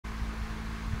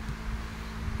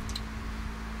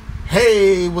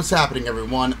Hey, what's happening,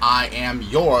 everyone? I am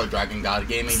your Dragon God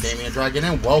Gaming, D.Dragon,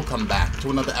 and welcome back to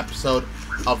another episode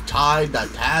of Tide, the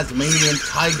Tasmanian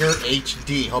Tiger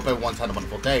HD. Hope everyone's had a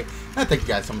wonderful day, and thank you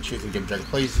guys so much for choosing D.Dragon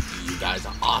Plays. You guys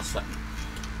are awesome.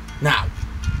 Now,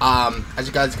 as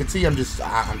you guys can see, I'm just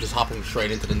hopping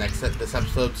straight into this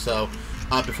episode. So,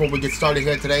 before we get started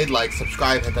here today, like,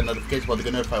 subscribe, hit that notification bell to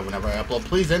get notified whenever I upload,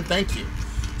 please, and thank you.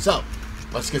 So,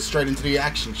 let's get straight into the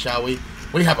action, shall we?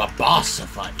 We have a boss to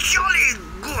fight. Jolly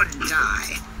good,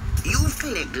 Ty. You've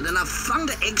collected enough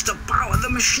thunder eggs to power the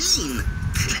machine.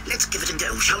 Let's give it a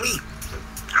go, shall we?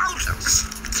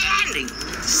 Outstanding!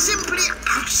 Simply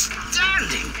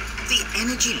outstanding! The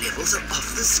energy levels are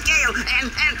off the scale,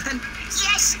 and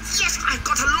yes, I've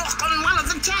got a lock on one of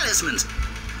the talismans.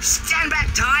 Stand back,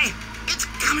 Ty. It's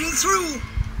coming through.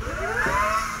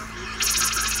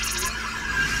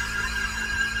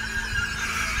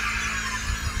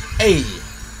 Hey!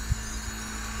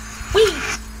 Whee!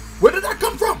 Where did that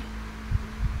come from?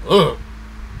 Ugh.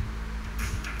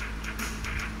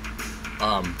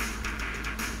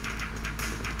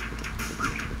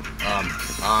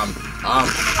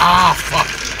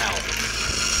 Fucking hell.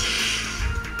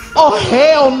 Oh,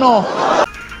 hell no!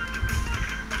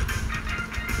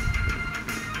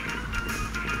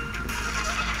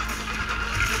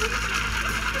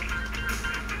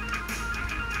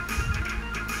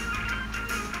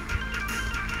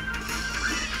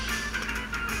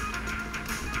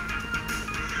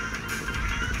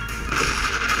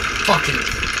 Fucking...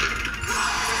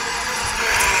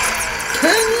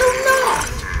 Can you not?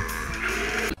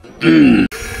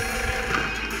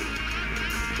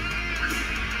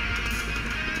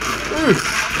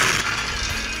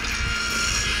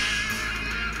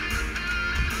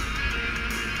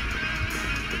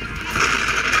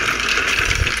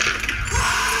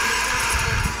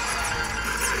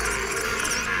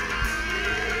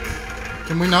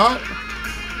 Can we not?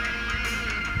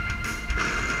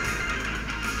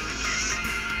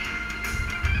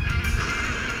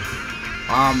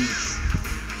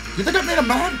 You think I made him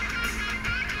mad?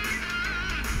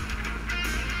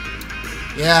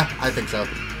 Yeah, I think so.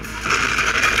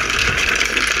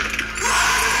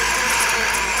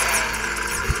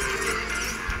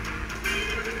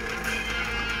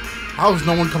 How is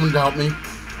no one coming to help me?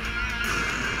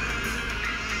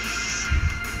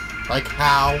 Like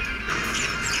how?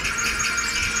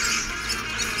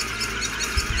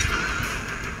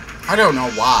 I don't know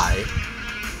why.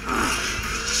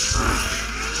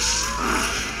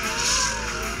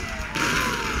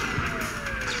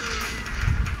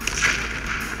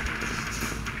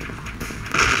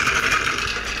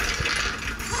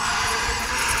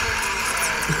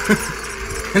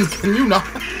 Can you not?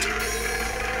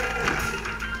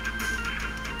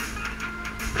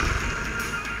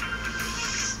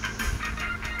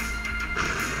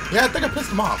 Yeah, I think I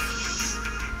pissed him off.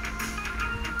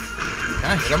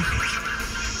 Can I hit him?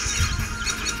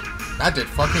 That did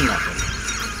fucking nothing.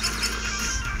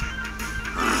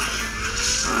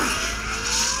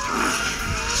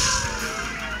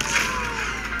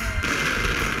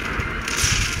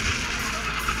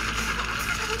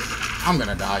 I'm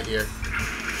gonna die here.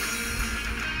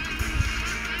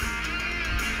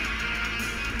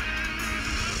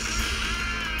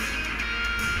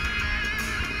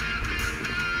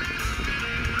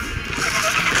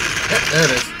 There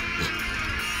it is.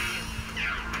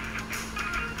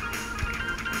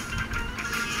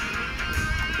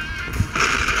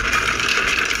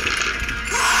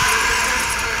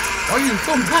 Why are you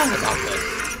so mad about this?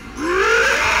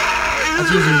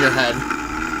 That's using your head.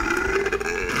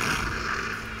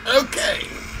 Okay.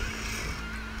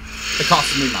 It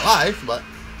cost me my life, but...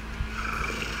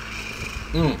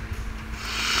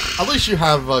 At least you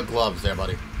have gloves there,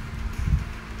 buddy.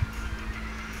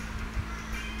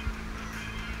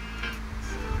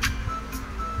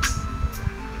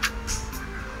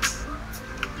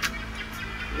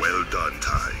 Well done,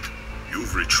 Ty.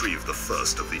 You've retrieved the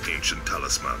first of the ancient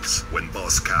talismans. When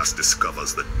Boss Cass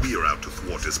discovers that we're out to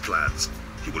thwart his plans,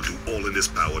 he will do all in his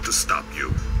power to stop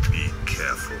you. Be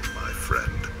careful, my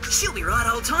friend. She'll be right,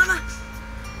 old-timer.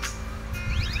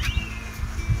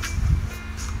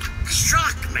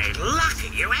 Struck me lucky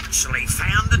you actually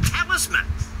found the talisman.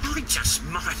 I just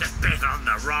might have bet on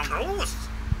the wrong horse.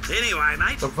 Anyway,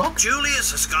 mate,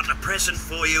 Julius has got a present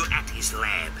for you at his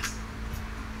lab.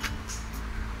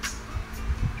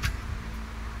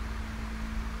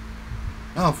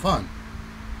 Oh, fun.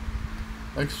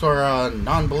 Thanks for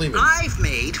non-believing. I've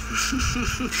made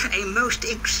a most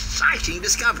exciting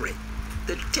discovery.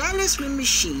 The talisman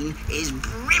machine is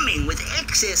brimming with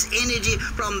excess energy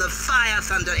from the fire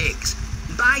thunder eggs.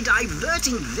 By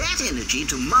diverting that energy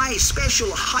to my special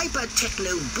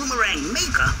hyper-techno boomerang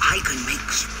maker, I can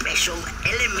make special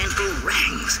elemental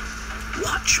rangs.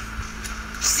 Watch.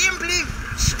 Simply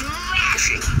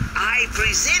smashing. I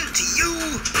present to you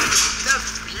the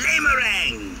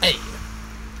Flamerang. Hey.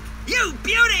 You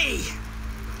beauty!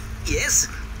 Yes,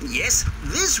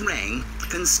 this rang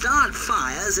can start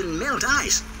fires and melt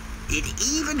ice. It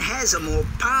even has a more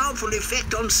powerful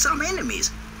effect on some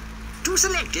enemies. To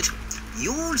select it,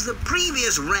 use the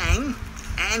previous rang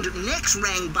and next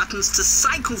rang buttons to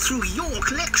cycle through your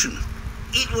collection.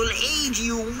 It will aid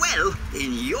you well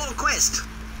in your quest.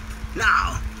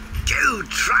 Now, go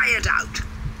try it out.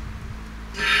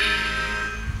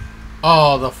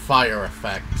 Oh, the fire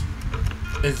effect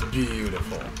is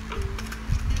beautiful.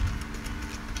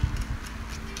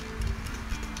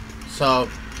 So,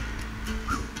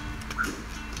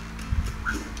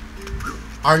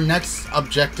 our next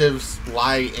objectives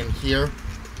lie in here.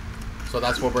 So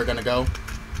that's where we're gonna go.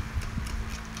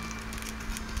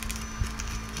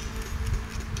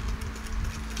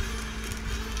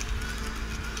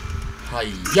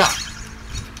 Hiya!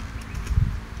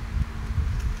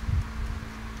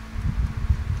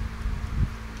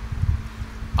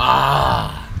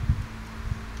 Ah!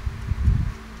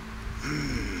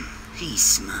 He's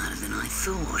smarter than I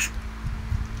thought.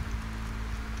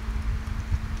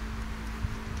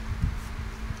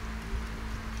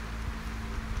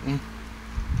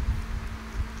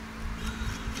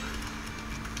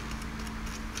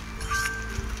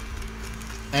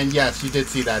 And yes, you did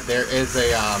see that. There is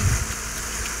a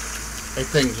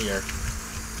thing here.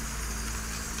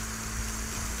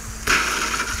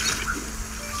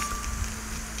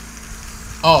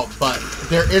 Oh, but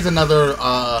there is another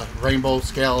rainbow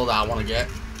scale that I want to get.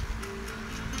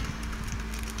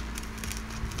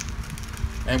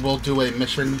 And we'll do a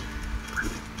mission.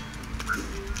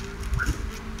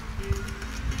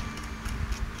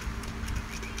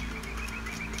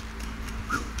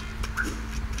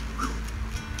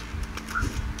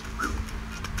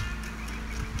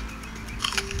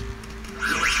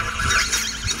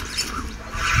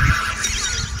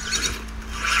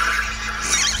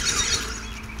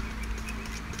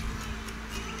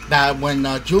 That when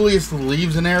Julius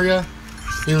leaves an area,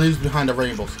 he leaves behind a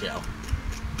rainbow scale.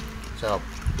 So,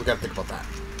 we gotta think about that.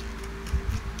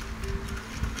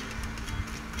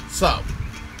 So,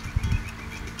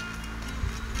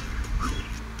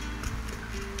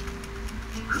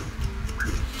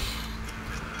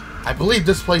 I believe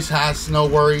this place has snow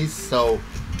worries, so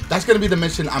that's gonna be the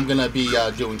mission I'm gonna be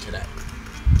doing today.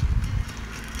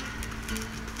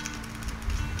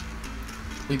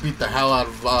 We beat the hell out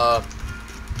of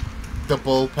the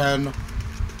bullpen.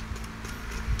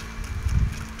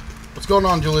 What's going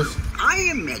on, Julius? I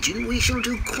imagine we shall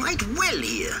do quite well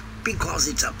here, because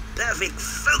it's a perfect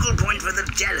focal point for the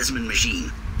talisman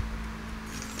machine.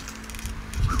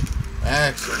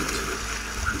 Excellent.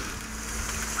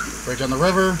 Bridge on the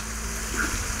river.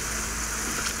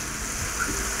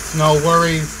 Snow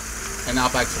worries. And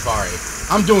Outback Safari.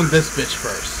 I'm doing this bitch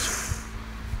first.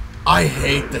 I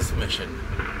hate this mission.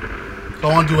 So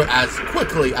I want to do it as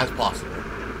quickly as possible.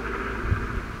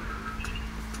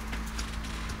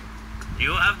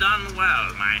 You have done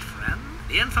well, my friend.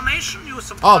 The information you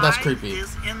supply Oh, that's creepy.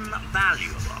 is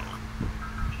invaluable.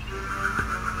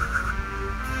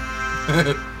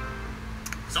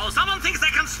 So someone thinks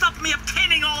they can stop me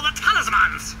obtaining all the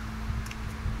talismans?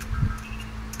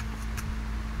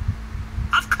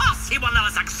 Of course he will never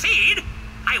succeed!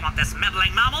 I want this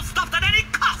meddling mammal stopped at any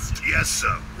cost! Yes,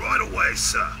 sir. Right away,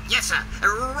 sir. Yes, sir.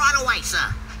 Right away,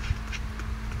 sir.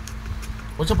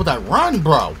 What's up with that run,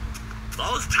 bro?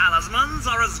 Those talismans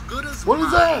are as good as What mine.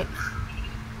 is that?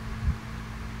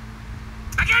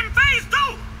 Begin phase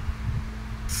 2!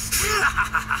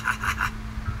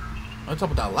 What's up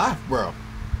with that laugh, bro?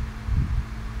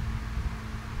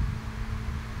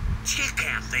 Check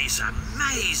out these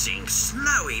amazing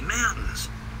snowy mountains.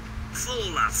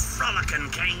 Full of frolicking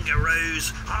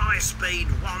kangaroos, high-speed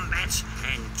wombats,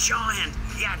 and giant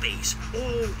yabbies,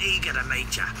 all eager to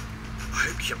meet you. I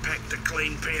hope you packed a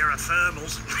clean pair of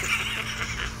thermals.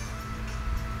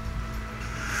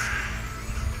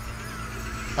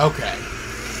 Okay.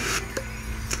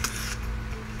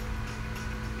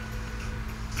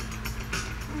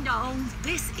 No,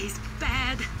 this is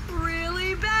bad.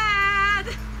 Really bad.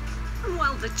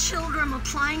 While the children were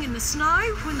playing in the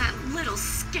snow when that little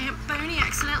scamp Bernie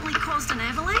accidentally caused an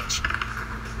avalanche.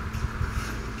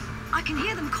 I can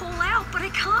hear them call out, but I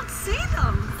can't see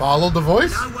them. Follow the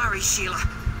voice? No worries, Sheila.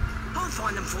 I'll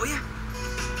find them for you.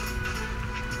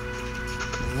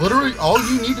 Literally all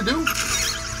you need to do?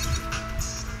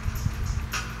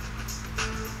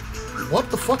 What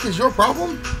the fuck is your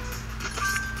problem?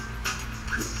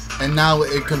 And now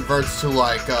it converts to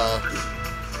like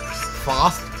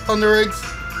frost thunder eggs.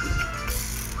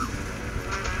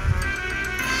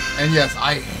 And yes,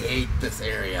 I hate this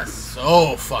area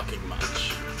so fucking much.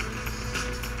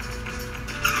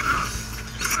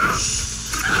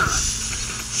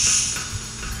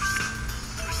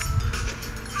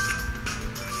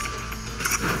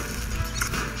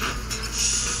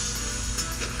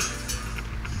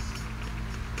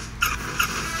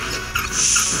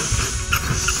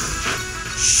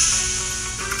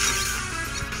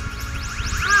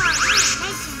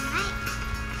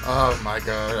 Oh my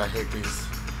god, I hate these.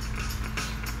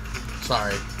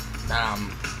 Sorry. Now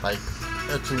I'm like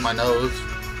itching my nose.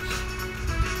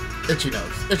 Itchy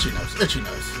nose, itchy nose, itchy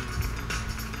nose.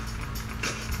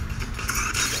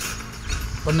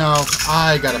 But no,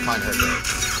 I gotta find her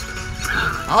first.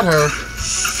 Not her.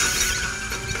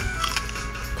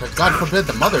 Because God forbid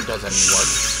the mother does any work.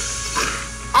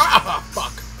 Ah,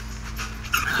 fuck.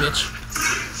 Bitch.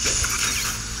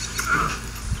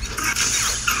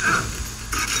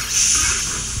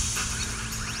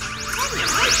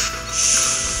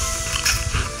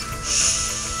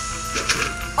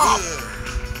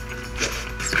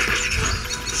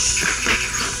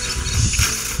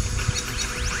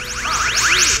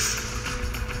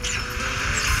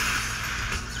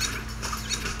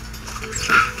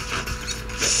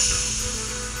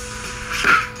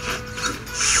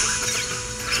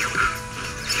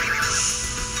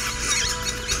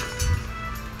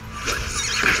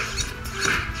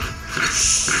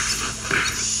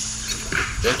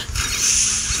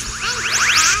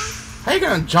 How you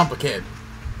gonna jump a kid?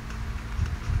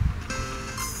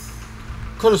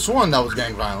 Could have sworn that was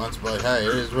gang violence, but hey,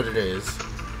 it is what it is.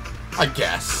 I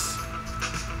guess.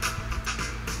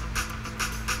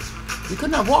 You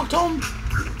couldn't have walked home?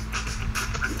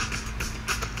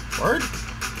 Word?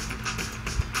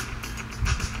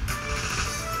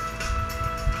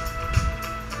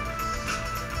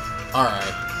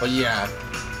 Alright, but yeah.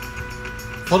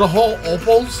 For the whole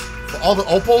opals, for all the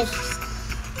opals,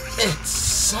 it sucks.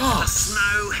 The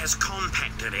snow has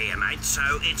compacted here, mate, so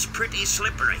it's pretty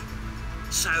slippery.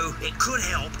 So it could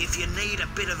help if you need a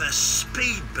bit of a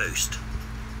speed boost.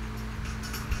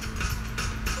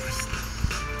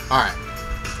 Alright,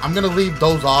 I'm gonna leave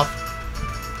those off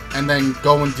and then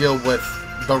go and deal with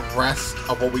the rest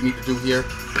of what we need to do here.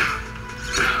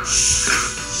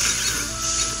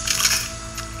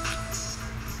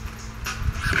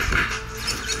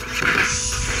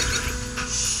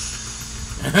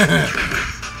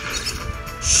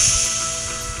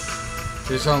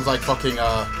 This sounds like fucking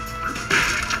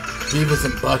Beavis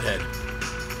and Butthead.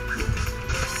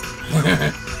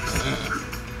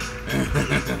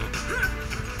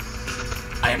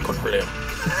 I am control you.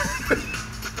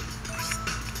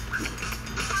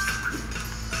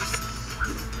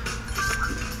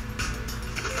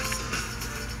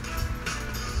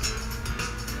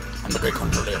 I'm the great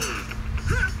control you.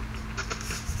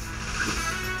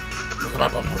 Look at my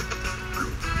bum.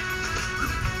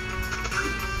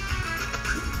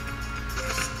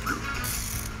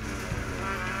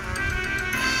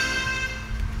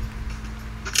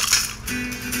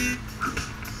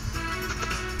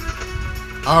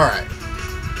 Alright.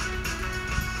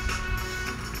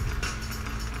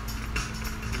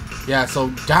 Yeah, so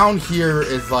down here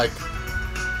is like...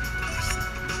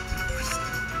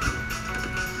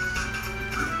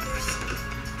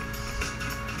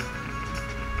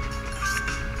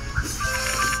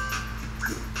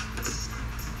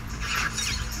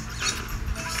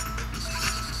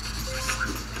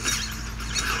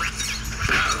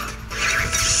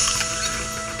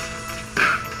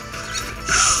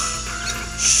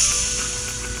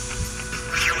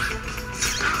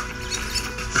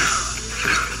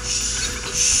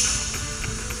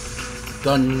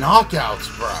 the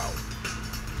knockouts, bro.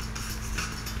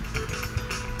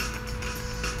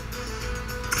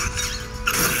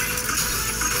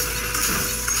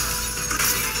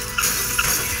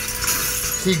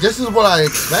 See, this is what I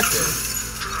expected.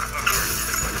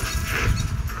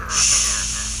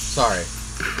 Sorry.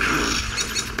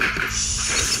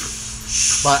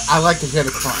 But I like to hear the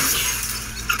crunch.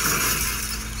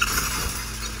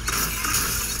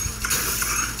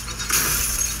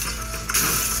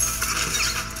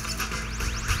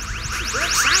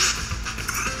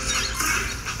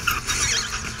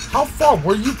 How far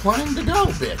were you planning to go,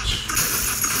 bitch?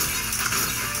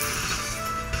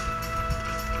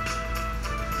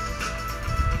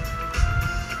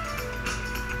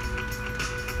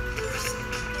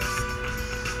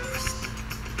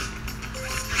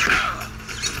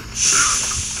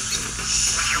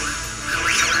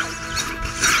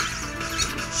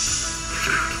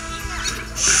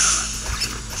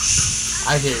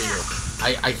 I hear you.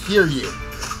 I hear you.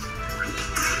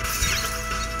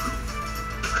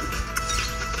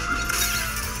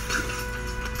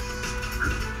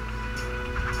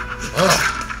 Ugh.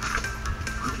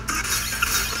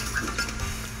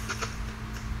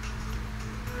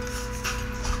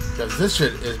 Because this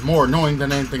shit is more annoying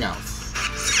than anything else.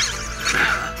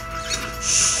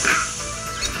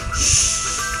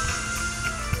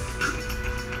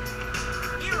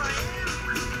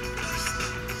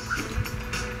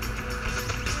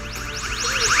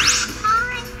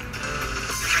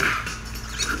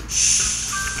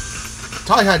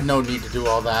 I had no need to do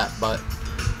all that, but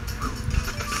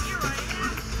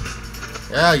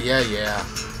yeah.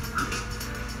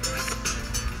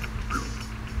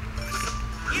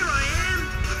 Here I am.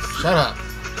 Shut up.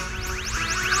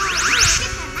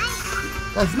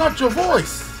 That's not your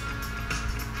voice.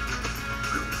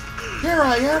 Here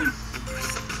I am.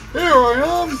 Here I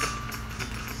am.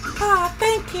 Ah,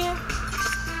 thank you.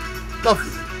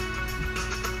 The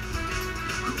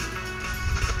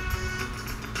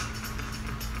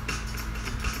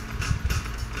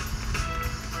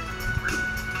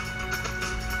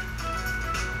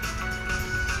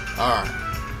Alright.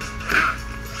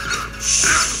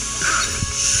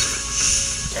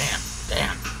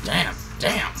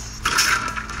 Damn.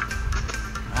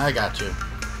 I got you.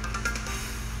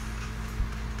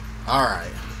 Alright.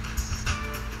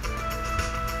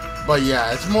 But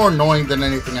yeah, it's more annoying than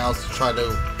anything else to try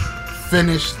to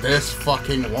finish this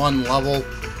fucking one level.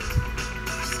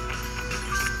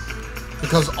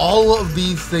 Because all of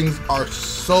these things are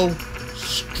so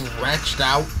stretched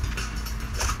out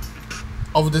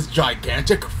over this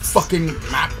gigantic fucking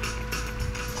map.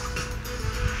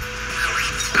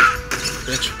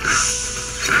 Bitch.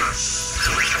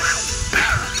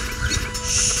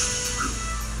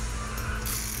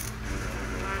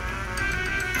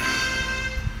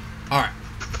 Alright.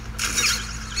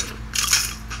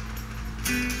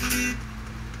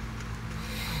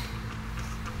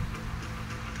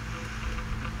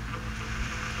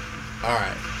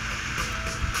 Alright.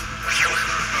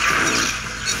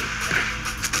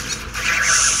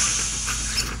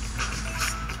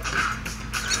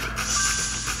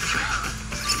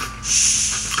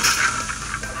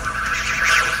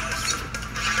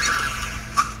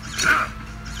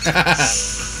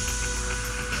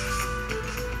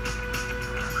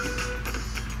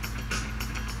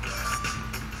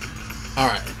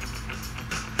 Alright.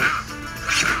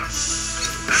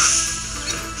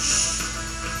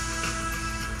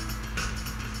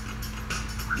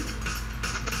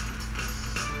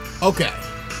 Okay.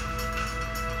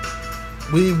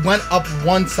 We went up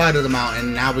one side of the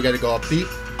mountain, now we gotta go up the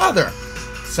other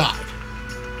side.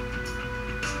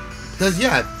 Because,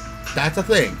 yeah, that's a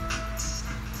thing.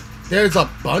 There's a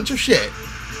bunch of shit.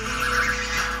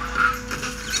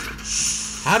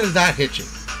 How did that hit you?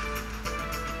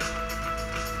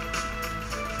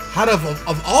 How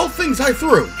of all things I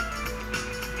threw,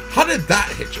 how did that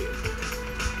hit you?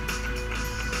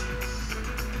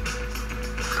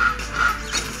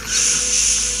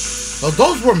 Well,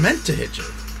 those were meant to hit you.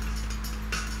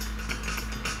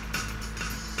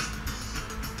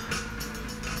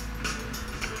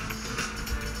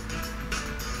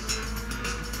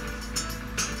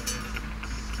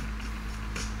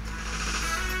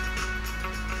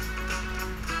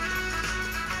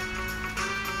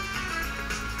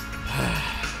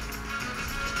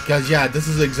 Because, yeah, this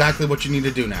is exactly what you need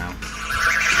to do now.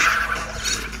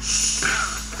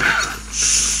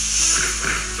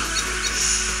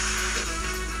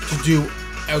 To do,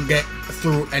 or get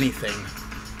through anything.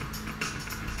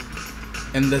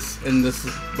 In this,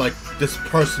 like, this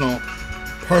personal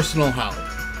hell.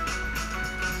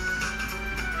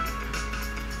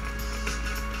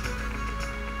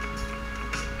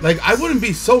 Like, I wouldn't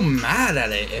be so mad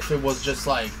at it if it was just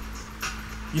like,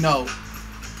 you know,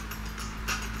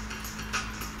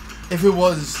 if it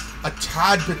was a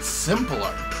tad bit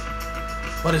simpler.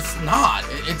 But it's not.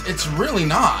 It's really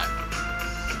not.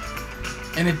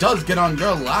 And it does get on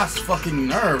your last fucking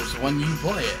nerves when you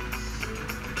play it.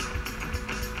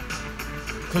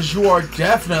 Because you are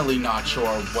definitely not sure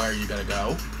where you're gonna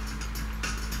go.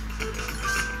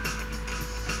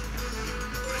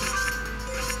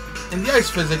 And the ice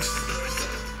physics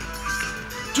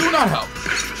do not help.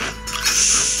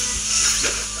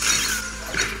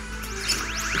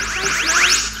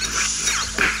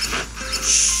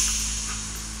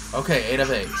 Okay, 8 of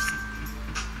 8.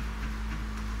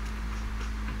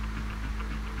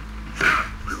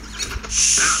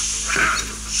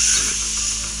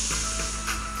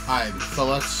 Alright, so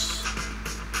let's...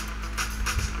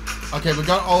 Okay, we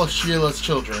got all of Sheila's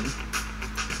children.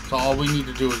 So all we need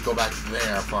to do is go back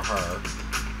there for her.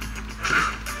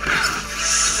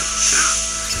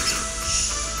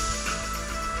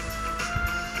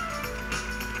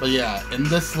 But yeah, in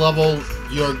this level,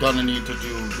 you're gonna need to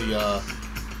do the,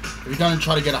 if you're gonna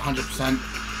try to get 100%,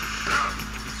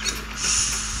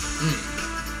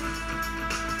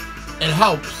 it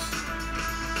helps.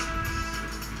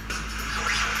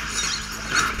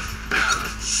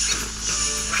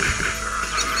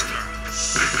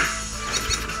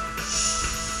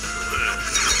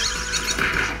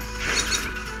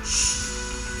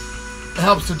 It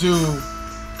helps to do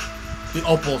the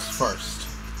opals first.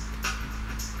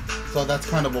 So that's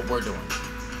kind of what we're doing.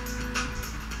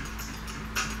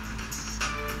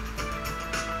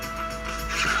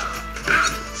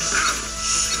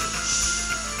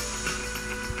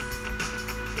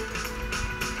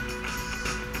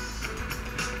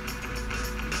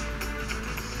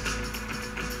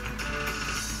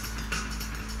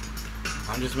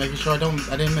 I'm just making sure I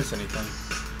didn't miss anything.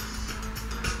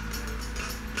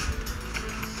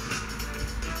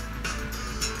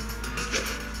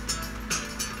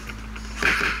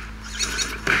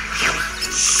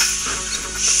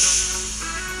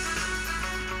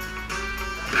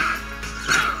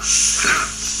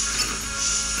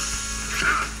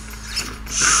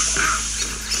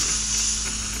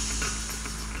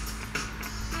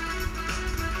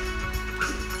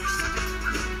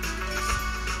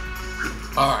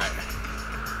 Alright.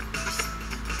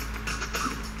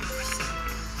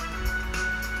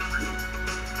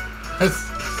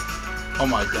 Oh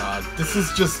my god. This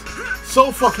is just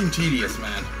so fucking tedious,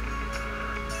 man.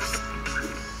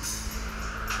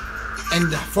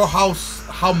 And for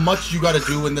how much you gotta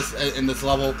do in this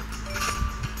level,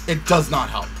 it does not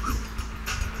help.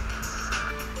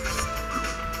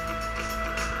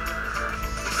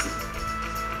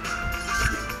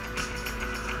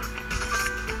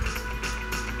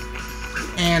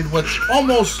 And with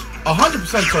almost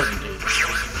 100% certainty,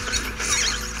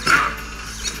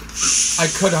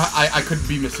 I could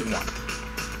be missing one.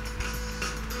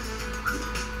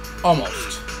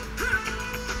 Almost.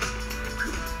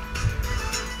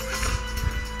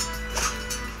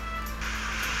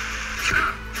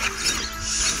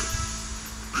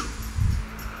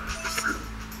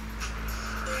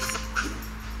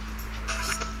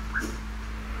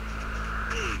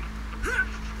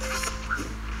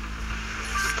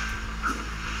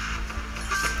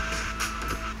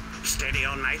 Steady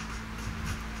on, mate.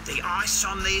 The ice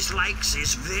on these lakes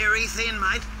is very thin,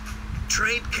 mate.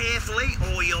 Tread carefully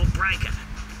or you'll break it.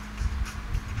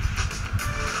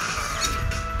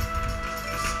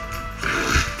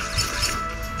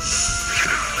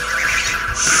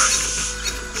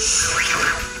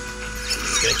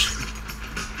 Bitch.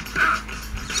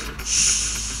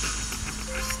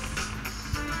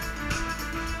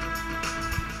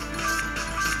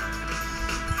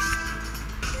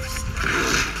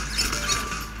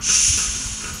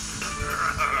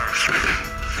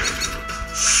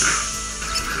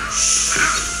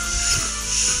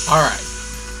 Alright.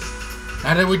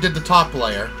 Now that we did the top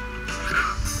layer,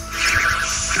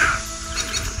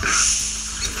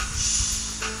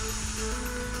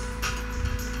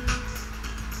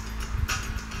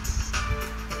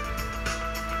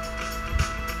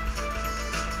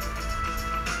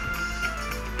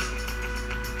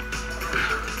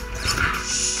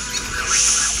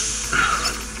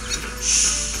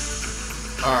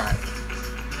 alright.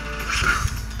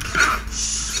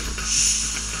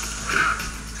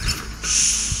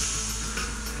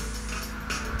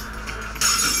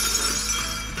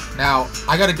 Now,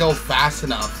 I gotta go fast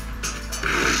enough.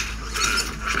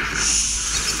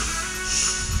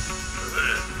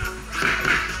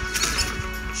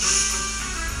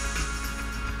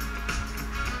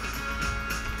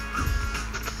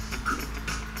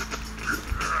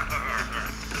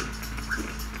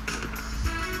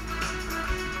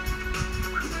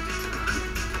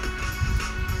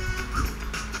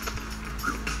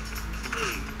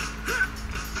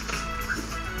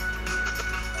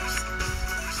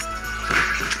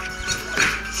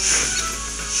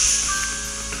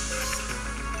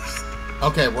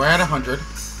 Okay, we're at 100.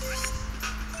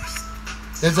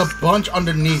 There's a bunch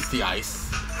underneath the ice.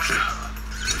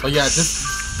 But yeah,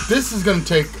 this is gonna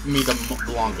take me the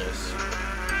longest.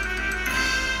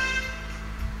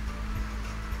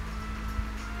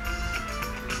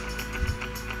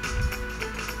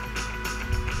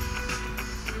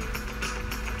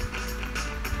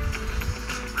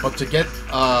 But to get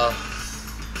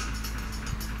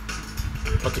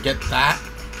that,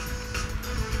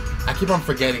 I keep on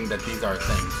forgetting that these are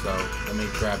things, so let me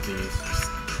grab these.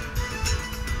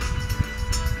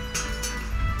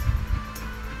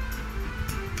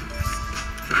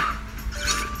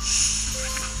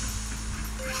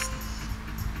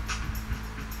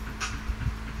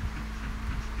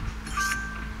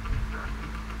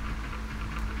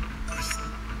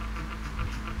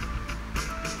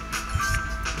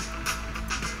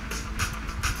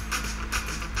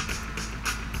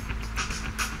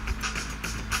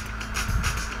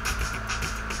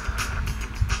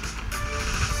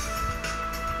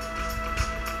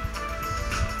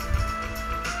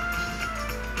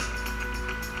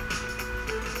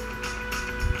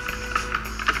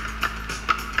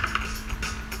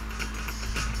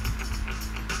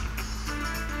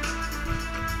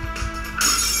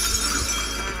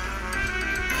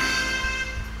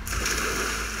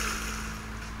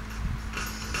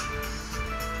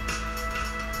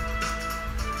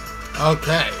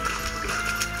 Okay.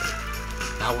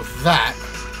 Now with that,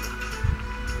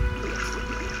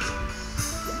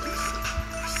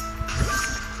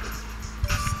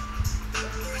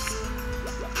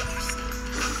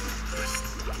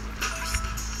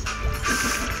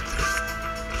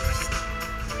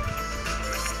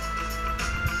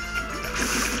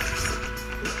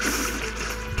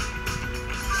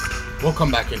 we'll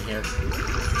come back in here.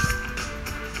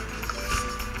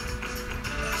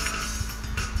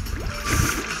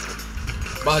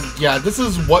 But yeah, this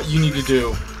is what you need to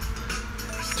do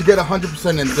to get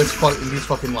 100% in these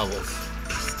fucking levels.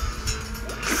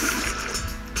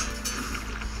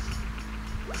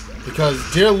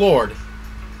 Because, dear Lord.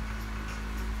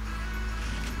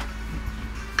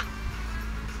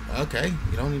 Okay,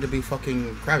 you don't need to be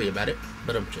fucking crabby about it,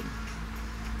 but I'm chilling.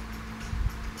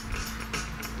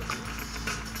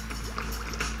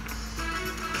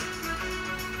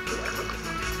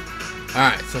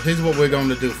 Alright, so here's what we're going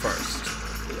to do first.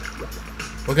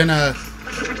 We're gonna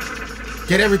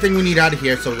get everything we need out of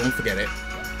here so we won't forget it.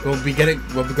 We'll be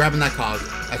grabbing that cog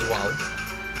as well.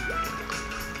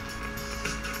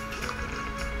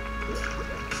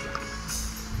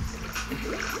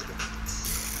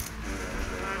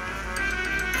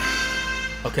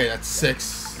 Okay, that's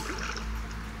 6.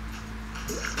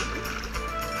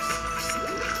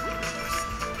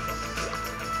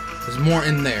 There's more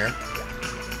in there.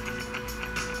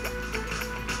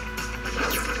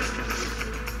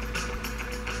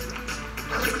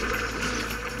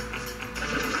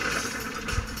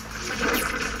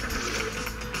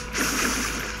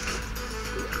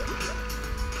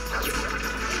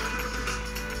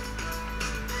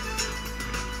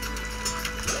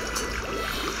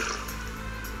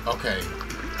 Okay,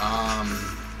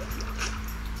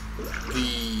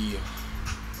 the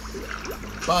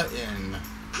button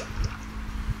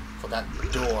for that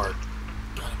door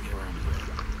gotta be around here.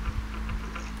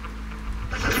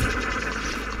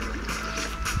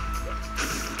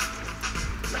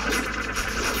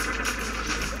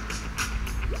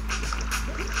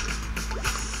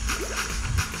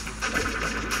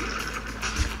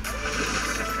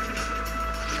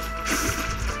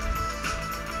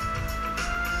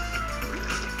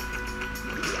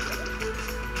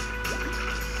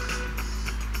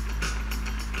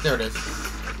 There it is.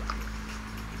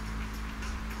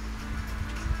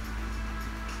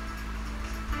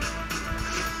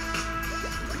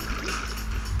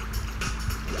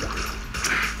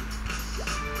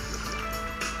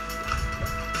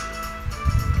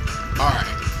 Alright.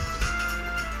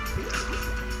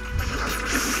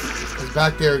 Because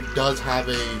back there does have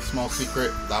a small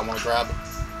secret that I want to grab.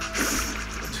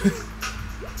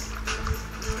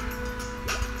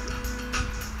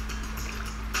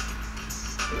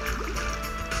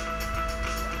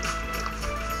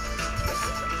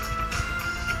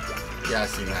 Yeah, I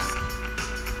see that.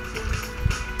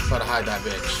 Try to hide that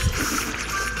bitch.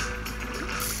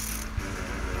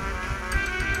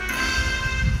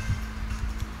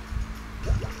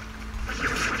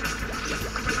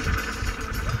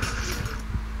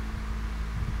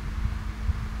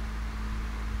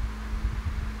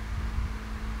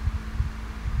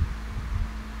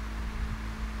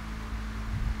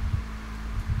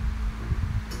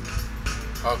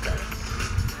 Okay.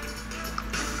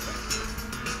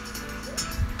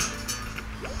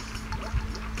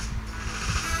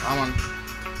 Come on.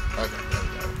 Okay, there we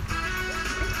go.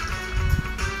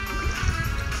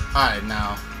 Alright,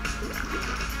 now.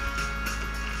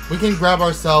 We can grab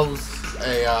ourselves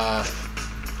a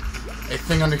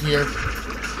thing under here.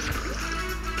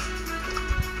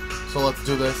 So let's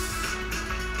do this.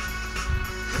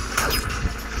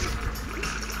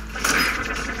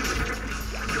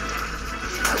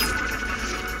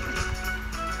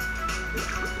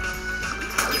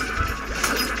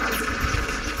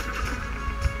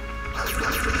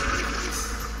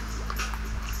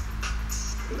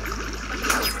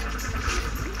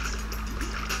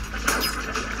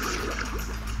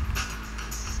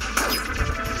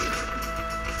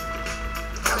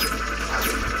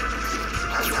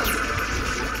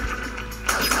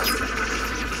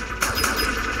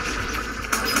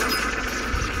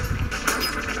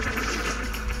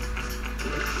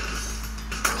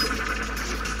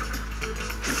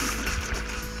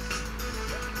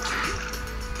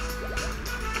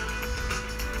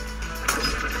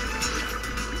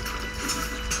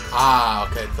 Ah,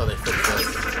 okay, so they fixed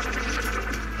this.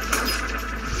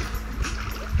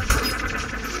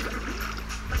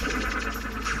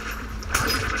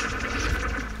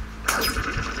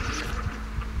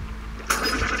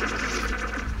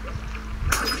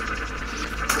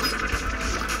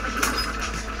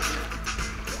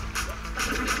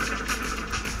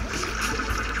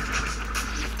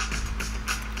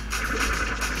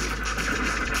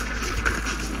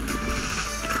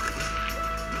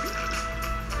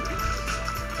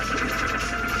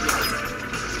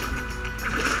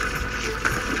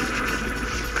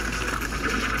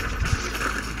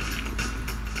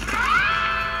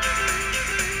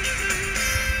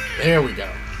 There we go.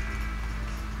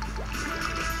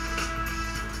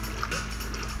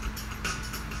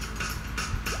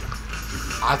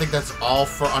 I think that's all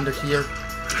for under here.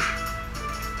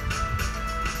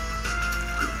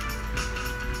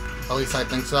 At least I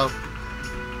think so.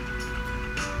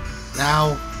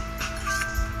 Now,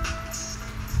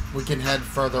 we can head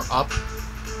further up.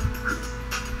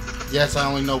 Yes, I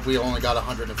only know we only got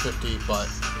 150, but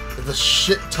there's a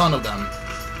shit ton of them.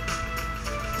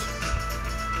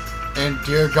 And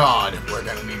dear God, we're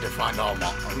gonna need to find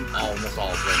almost all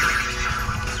of them.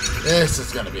 This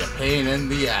is gonna be a pain in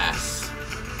the ass.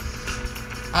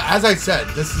 As I said,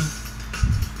 this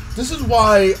is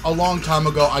why a long time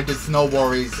ago I did Snow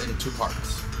Worries in 2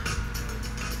 parts.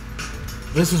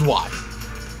 This is why.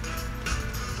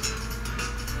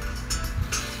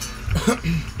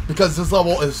 Because this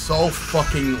level is so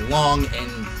fucking long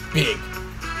and big.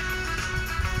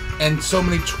 And so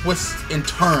many twists and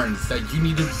turns that you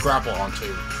need to grapple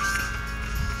onto.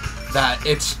 That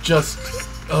it's just...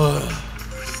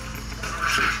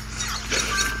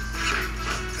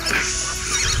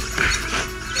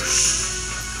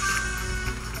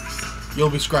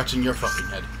 You'll be scratching your fucking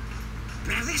head.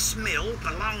 Now this mill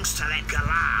belongs to that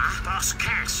galah, Boss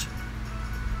Cass.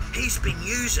 He's been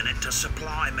using it to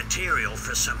supply material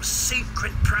for some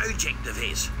secret project of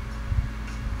his.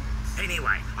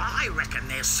 Anyway, I reckon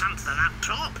there's something up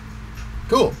top.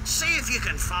 Cool. See if you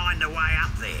can find a way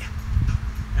up there.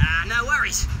 No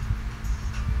worries.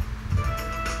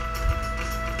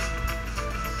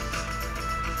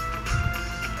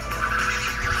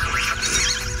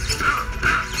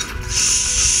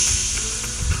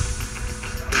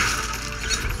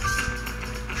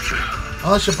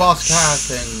 Unless you're Boss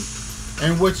Cass,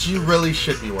 and which you really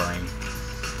should be worrying.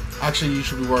 Actually, you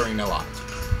should be worrying a lot.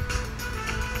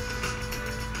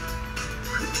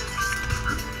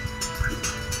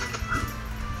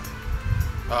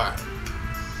 Alright.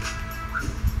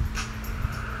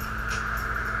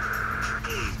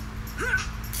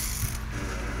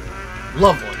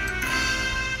 Lovely.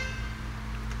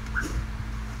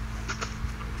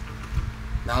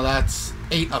 Now that's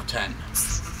 8 of 10.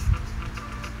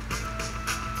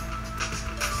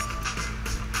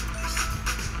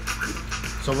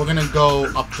 So we're gonna go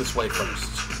up this way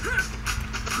first.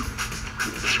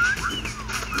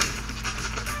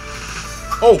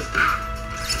 Oh!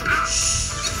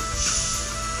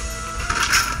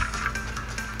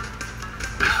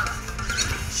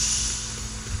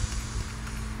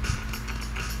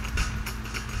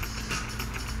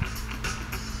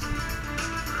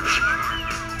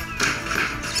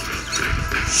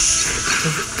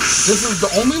 This is the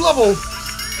only level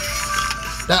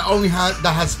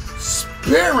that has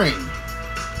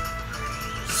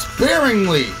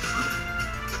sparingly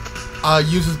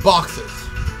uses boxes.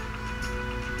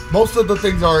 Most of the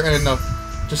things are in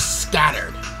just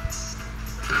scattered.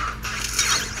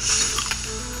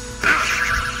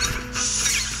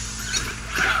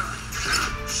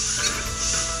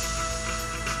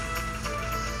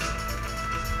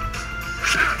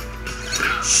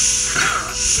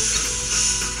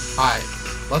 Alright,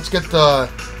 let's get the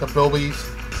bilbies.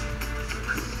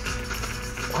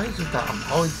 Why is it that I'm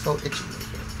always so itchy right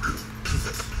here?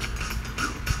 Jesus.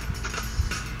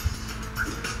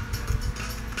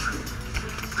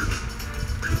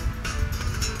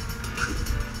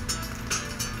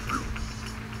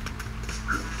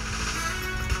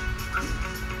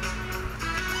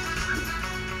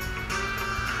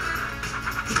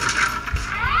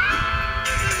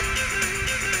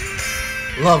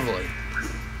 Lovely.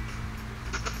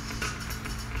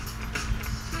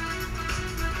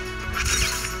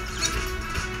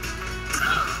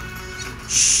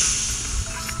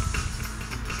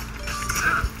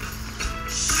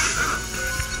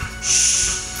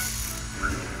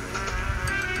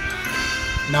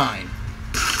 Nine.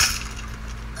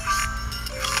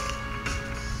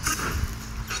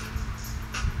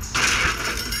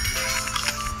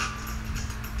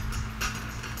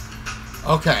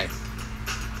 Okay.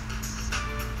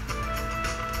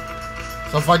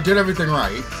 So if I did everything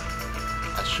right,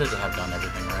 I should have done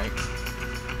everything right.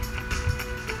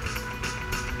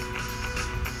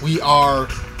 We are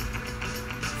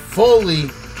fully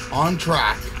on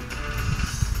track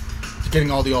to getting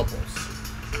all the opals.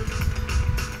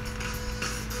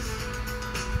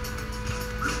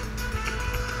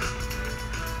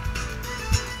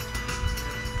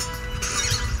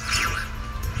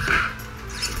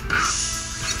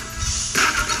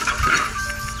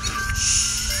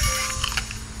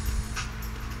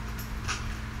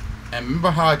 And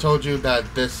remember how I told you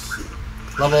that this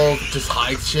level just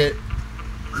hides shit?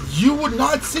 You would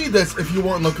not see this if you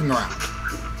weren't looking around.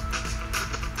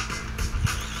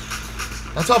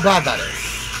 That's how bad that is.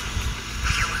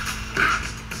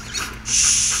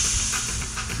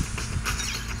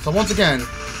 So once again,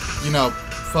 you know,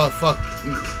 fuck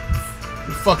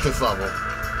this level.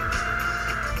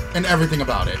 And everything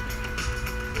about it.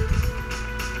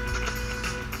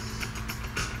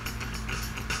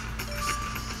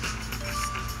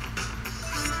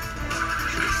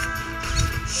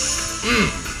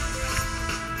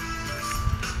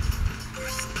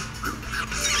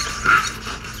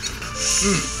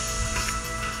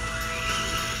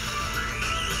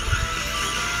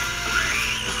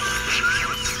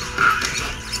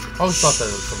 I always thought that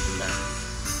there was something there.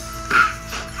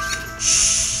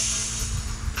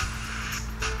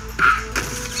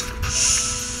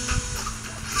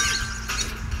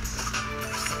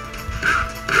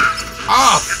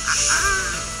 Ah!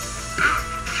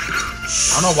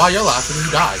 I don't know why you're laughing.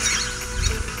 You died.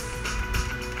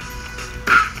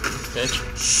 Bitch.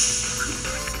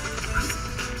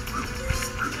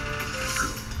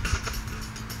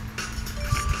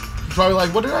 He's probably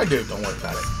like, what did I do? Don't worry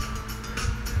about it.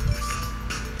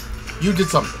 You did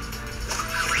something.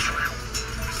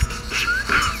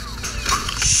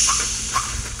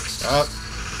 Up.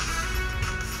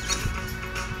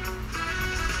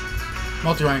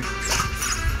 Multi-rank.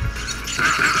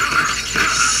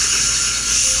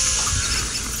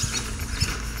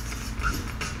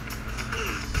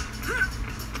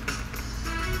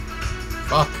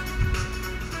 Fuck.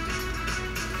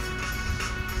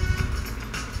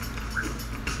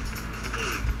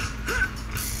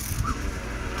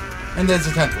 And there's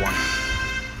the 10th one.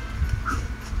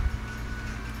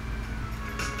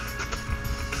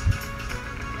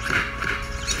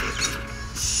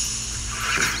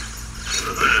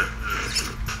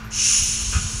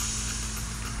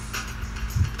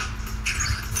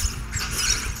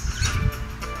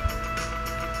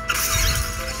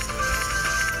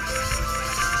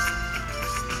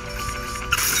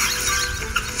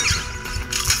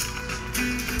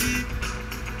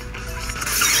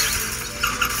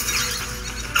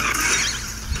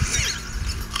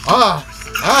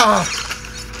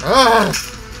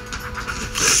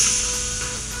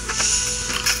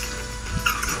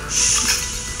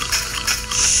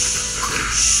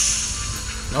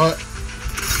 You know what?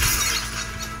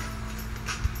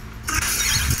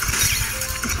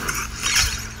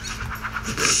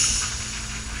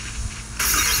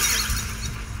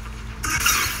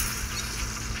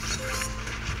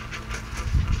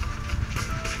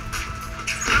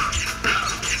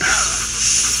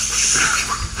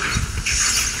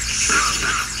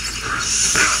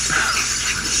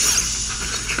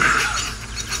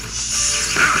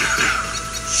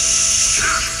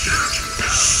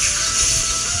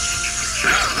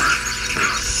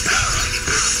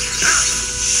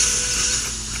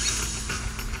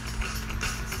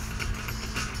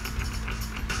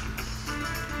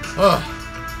 Ugh.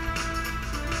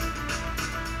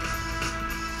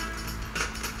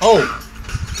 Oh.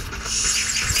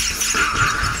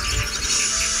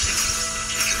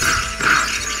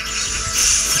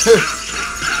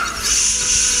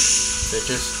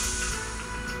 Bitches.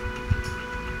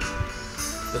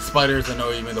 The spiders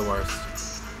annoy me the worst.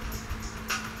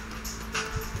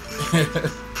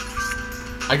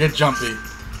 I get jumpy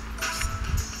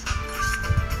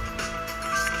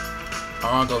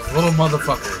around those little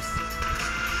motherfuckers.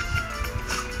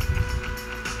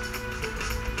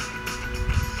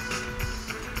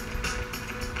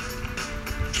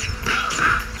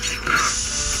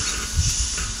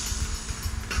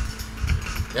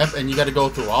 Yep, and you gotta go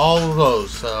through all of those,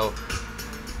 so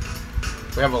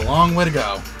we have a long way to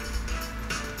go.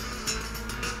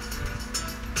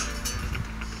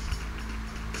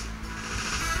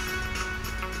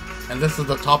 And this is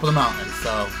the top of the mountain,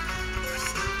 so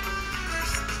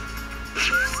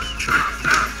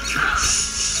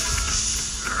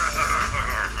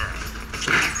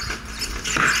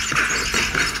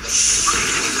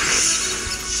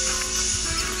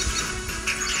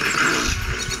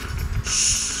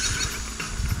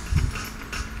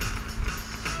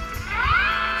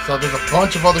there's a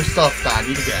bunch of other stuff that I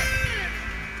need to get.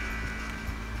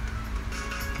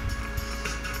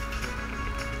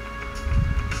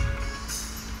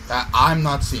 That I'm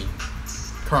not seeing.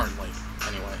 Currently,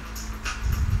 anyway.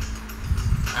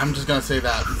 I'm just gonna say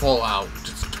that full out,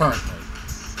 just currently.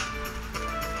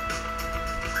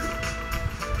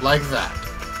 Like that.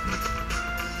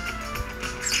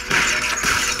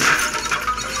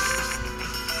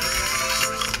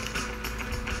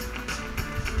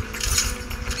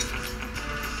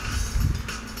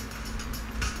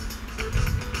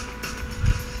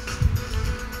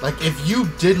 Like, if you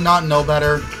did not know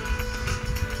better,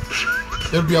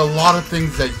 there'd be a lot of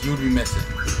things that you'd be missing.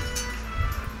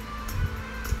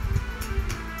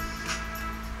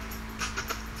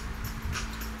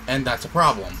 And that's a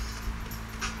problem.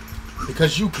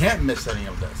 Because you can't miss any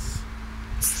of this.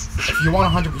 If you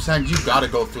want 100%, you gotta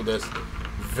go through this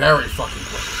very fucking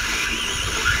quick.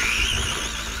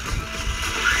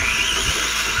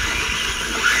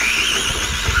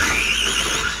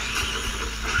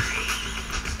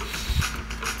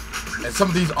 And some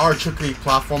of these are tricky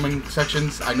platforming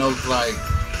sections. I know, like,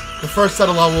 the first set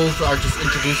of levels are just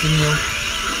introducing you.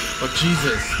 But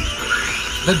Jesus,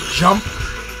 the jump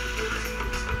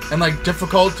and, like,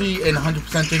 difficulty in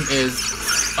 100%ing is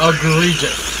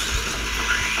egregious.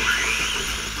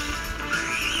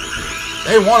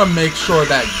 They want to make sure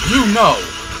that you know.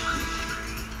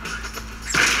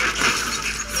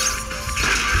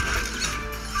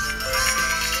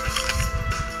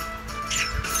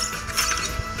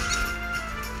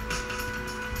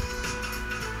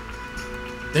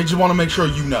 They just want to make sure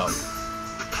you know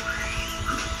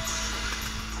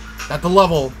that the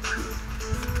level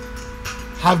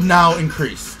have now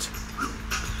increased.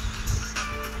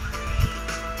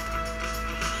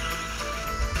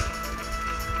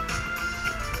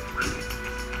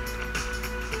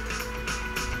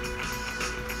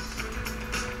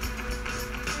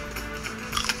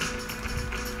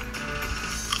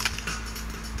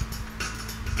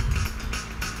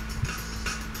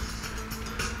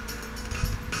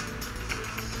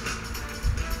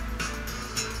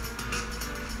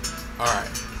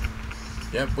 Alright.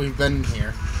 Yep, we've been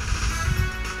here.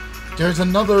 There's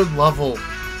another level.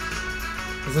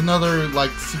 There's another, like,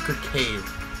 secret cave.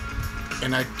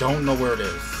 And I don't know where it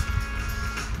is.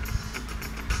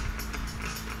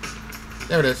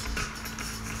 There it is.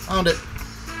 Found it.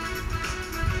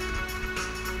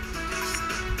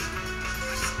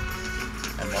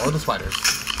 And more of the spiders.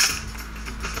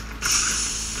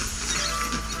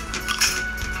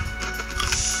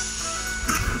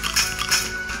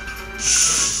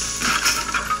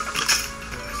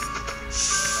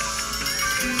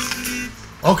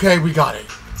 Okay, we got it.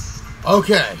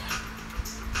 Okay.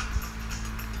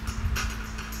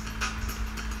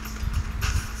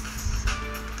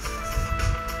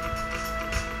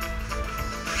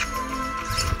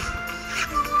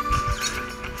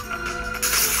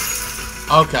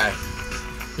 Okay.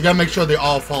 You gotta make sure they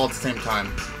all fall at the same time.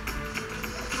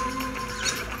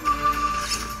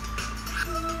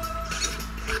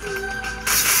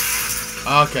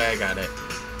 Okay, I got it.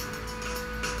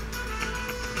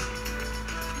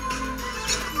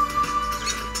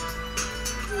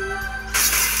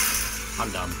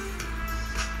 I'm done.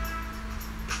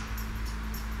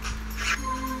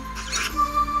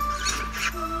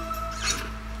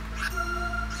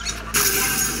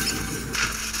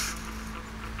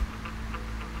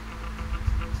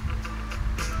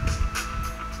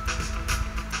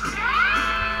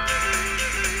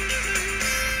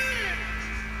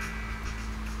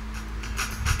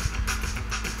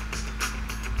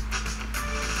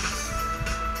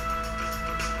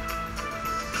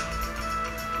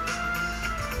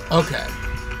 Okay.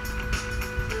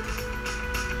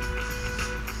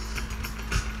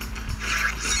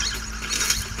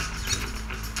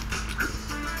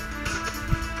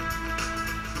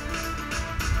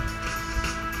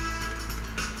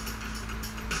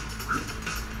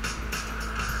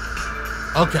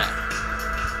 Okay.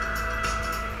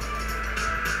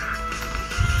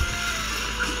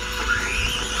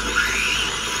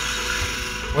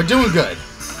 We're doing good.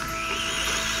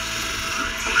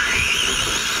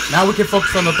 Now we can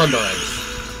focus on the Thunder Eggs.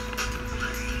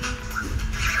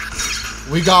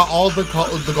 We got all the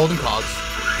golden cogs.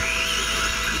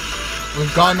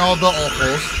 We've gotten all the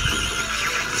opals.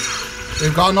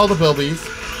 We've gotten all the bilbies.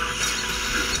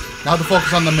 Now to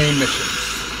focus on the main missions.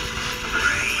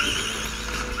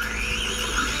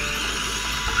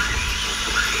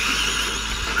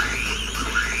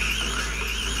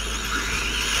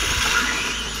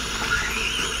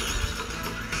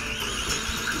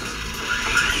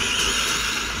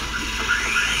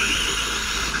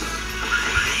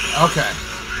 Okay.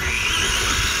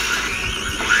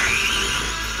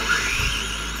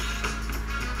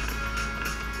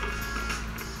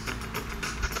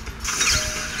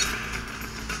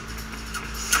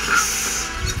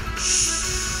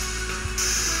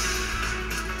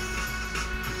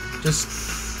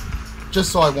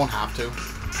 Just so I won't have to.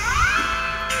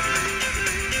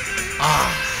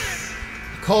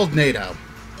 Called NATO.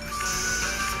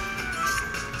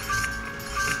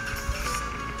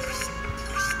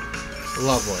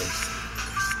 Lovely.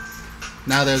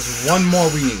 Now there's one more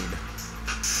we need.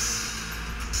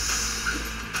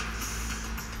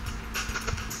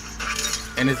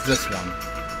 and it's this one.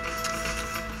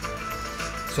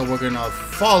 So we're gonna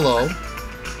follow.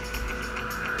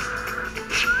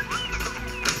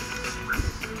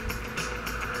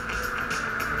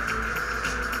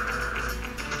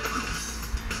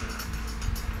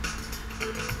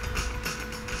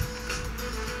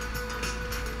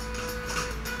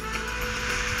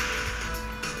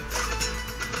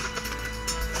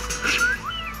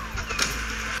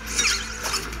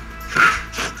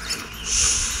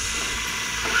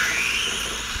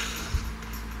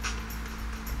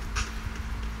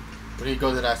 We need to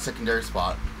go to that secondary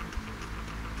spot.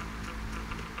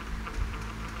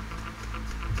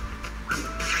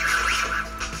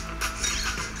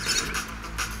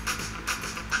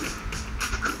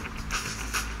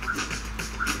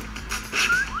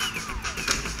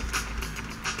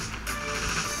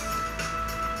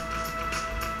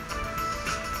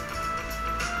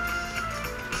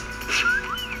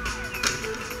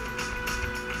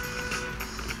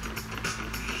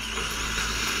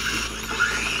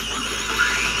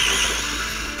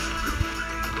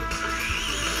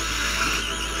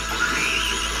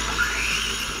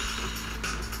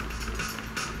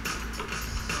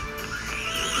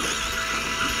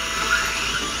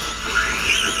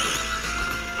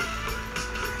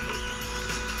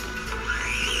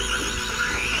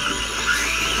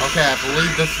 Okay, I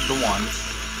believe this is the one.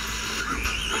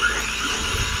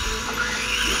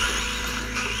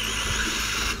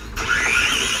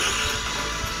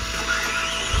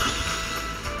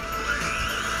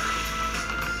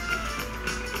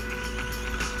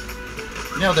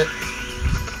 Nailed it.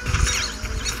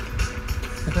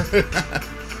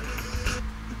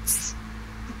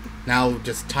 Now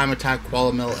just time attack,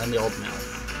 Koala Mill, and the old mill.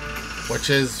 Which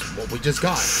is what we just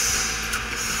got.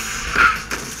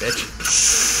 Bitch.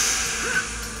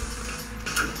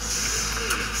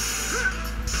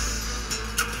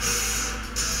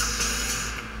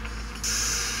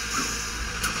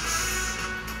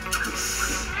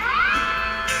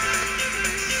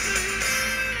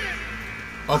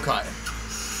 Okay.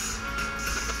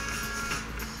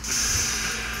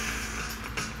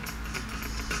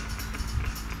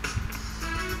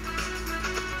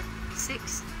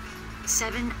 Six,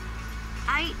 7,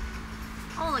 8,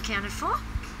 all accounted for.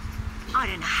 I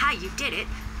don't know how you did it.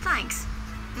 Thanks.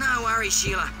 No worries,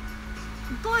 Sheila.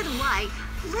 By the way,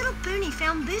 little Booney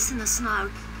found this in the snow.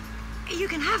 You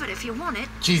can have it if you want it.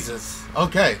 Jesus.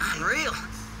 Okay. Unreal.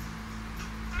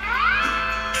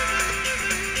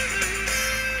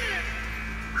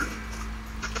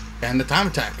 And the time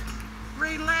attack.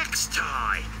 Relax,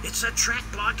 Ty. It's a track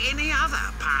like any other,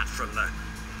 apart from the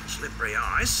slippery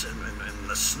ice and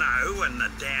the snow and the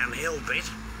downhill bit.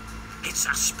 It's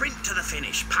a sprint to the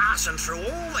finish, passing through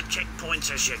all the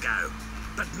checkpoints as you go.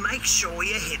 But make sure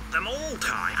you hit them all,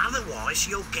 Ty, otherwise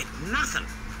you'll get nothing.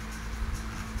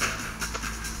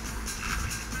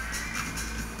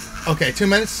 Okay, 2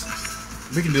 minutes.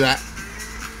 We can do that.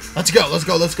 Let's go, let's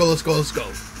go, let's go, let's go, let's go.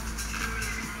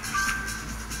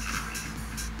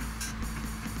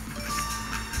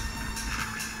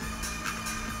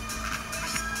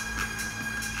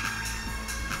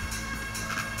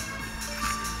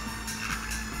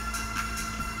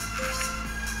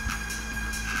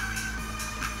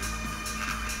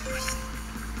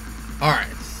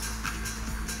 Alright.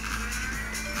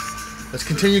 Let's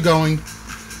continue going.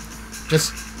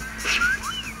 Just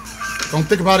don't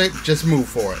think about it, just move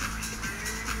for it.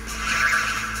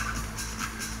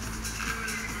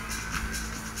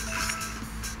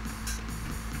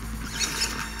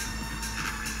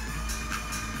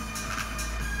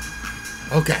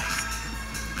 Okay.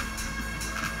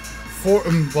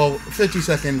 50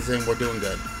 seconds and we're doing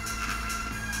good.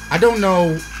 I don't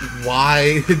know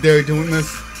why they're doing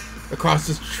this across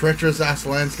this treacherous ass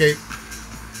landscape.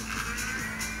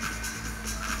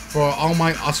 For all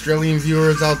my Australian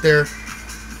viewers out there,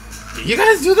 do you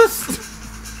guys do this?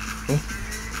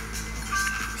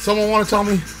 Someone want to tell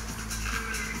me?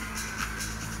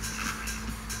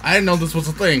 I didn't know this was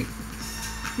a thing.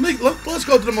 Let's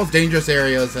go to the most dangerous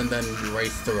areas and then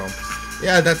race through them.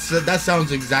 Yeah, that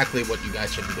sounds exactly what you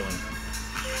guys should be doing.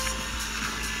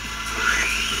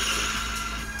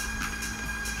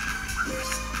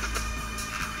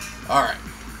 Alright.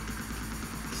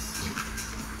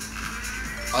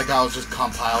 Like I was just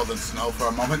compiled in snow for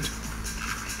a moment.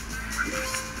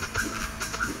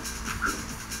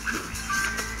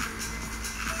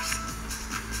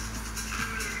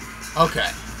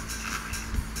 Okay.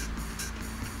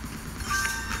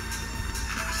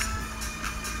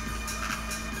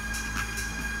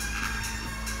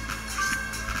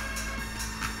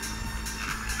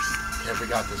 Okay, we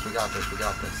got this, we got this, we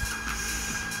got this.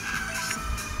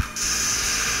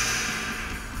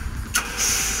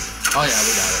 Oh yeah,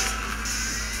 we got it.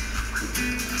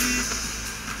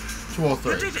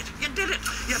 203. You did it! You did it!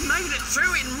 You made it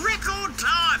through in record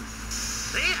time!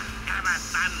 There, have a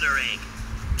thunder egg.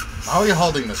 How are you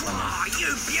holding this one? Oh,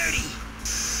 you beauty!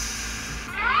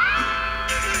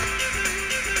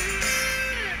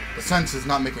 The sense is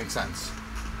not making sense.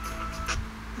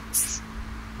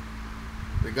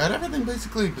 We got everything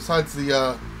basically besides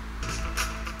the,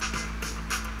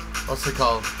 what's it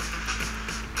called?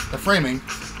 The framing.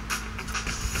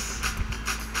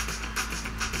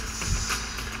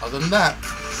 Other than that,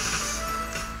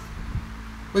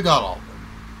 we got all of them.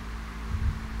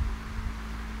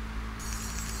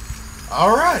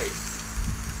 Alright.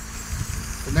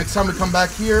 The next time we come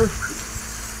back here,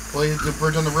 we'll either do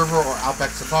Bridge on the River or Outback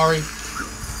Safari.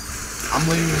 I'm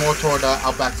leaning more toward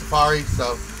Outback Safari,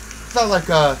 so it's not like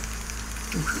I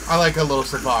like a little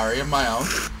safari of my own.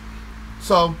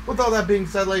 So, with all that being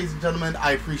said, ladies and gentlemen,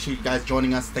 I appreciate you guys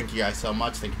joining us. Thank you guys so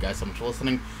much. Thank you guys so much for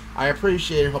listening. I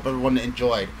appreciate it. Hope everyone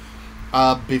enjoyed.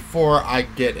 Before I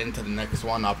get into the next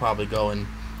one, I'll probably go and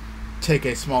take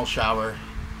a small shower.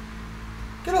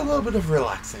 Get a little bit of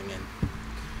relaxing in.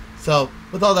 So,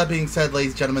 with all that being said,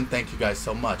 ladies and gentlemen, thank you guys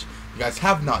so much. If you guys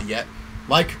have not yet,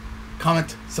 like,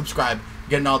 comment, subscribe,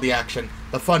 getting all the action.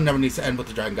 The fun never needs to end with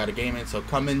the Dragon God of Gaming, so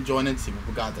come in, join in, see what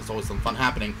we got. There's always some fun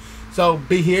happening. So,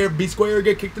 be here, be square,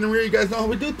 get kicked in the rear. You guys know how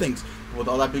we do things. With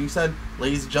all that being said,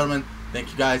 ladies and gentlemen,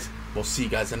 thank you guys. We'll see you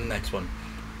guys in the next one.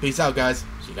 Peace out, guys.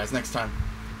 See you guys next time.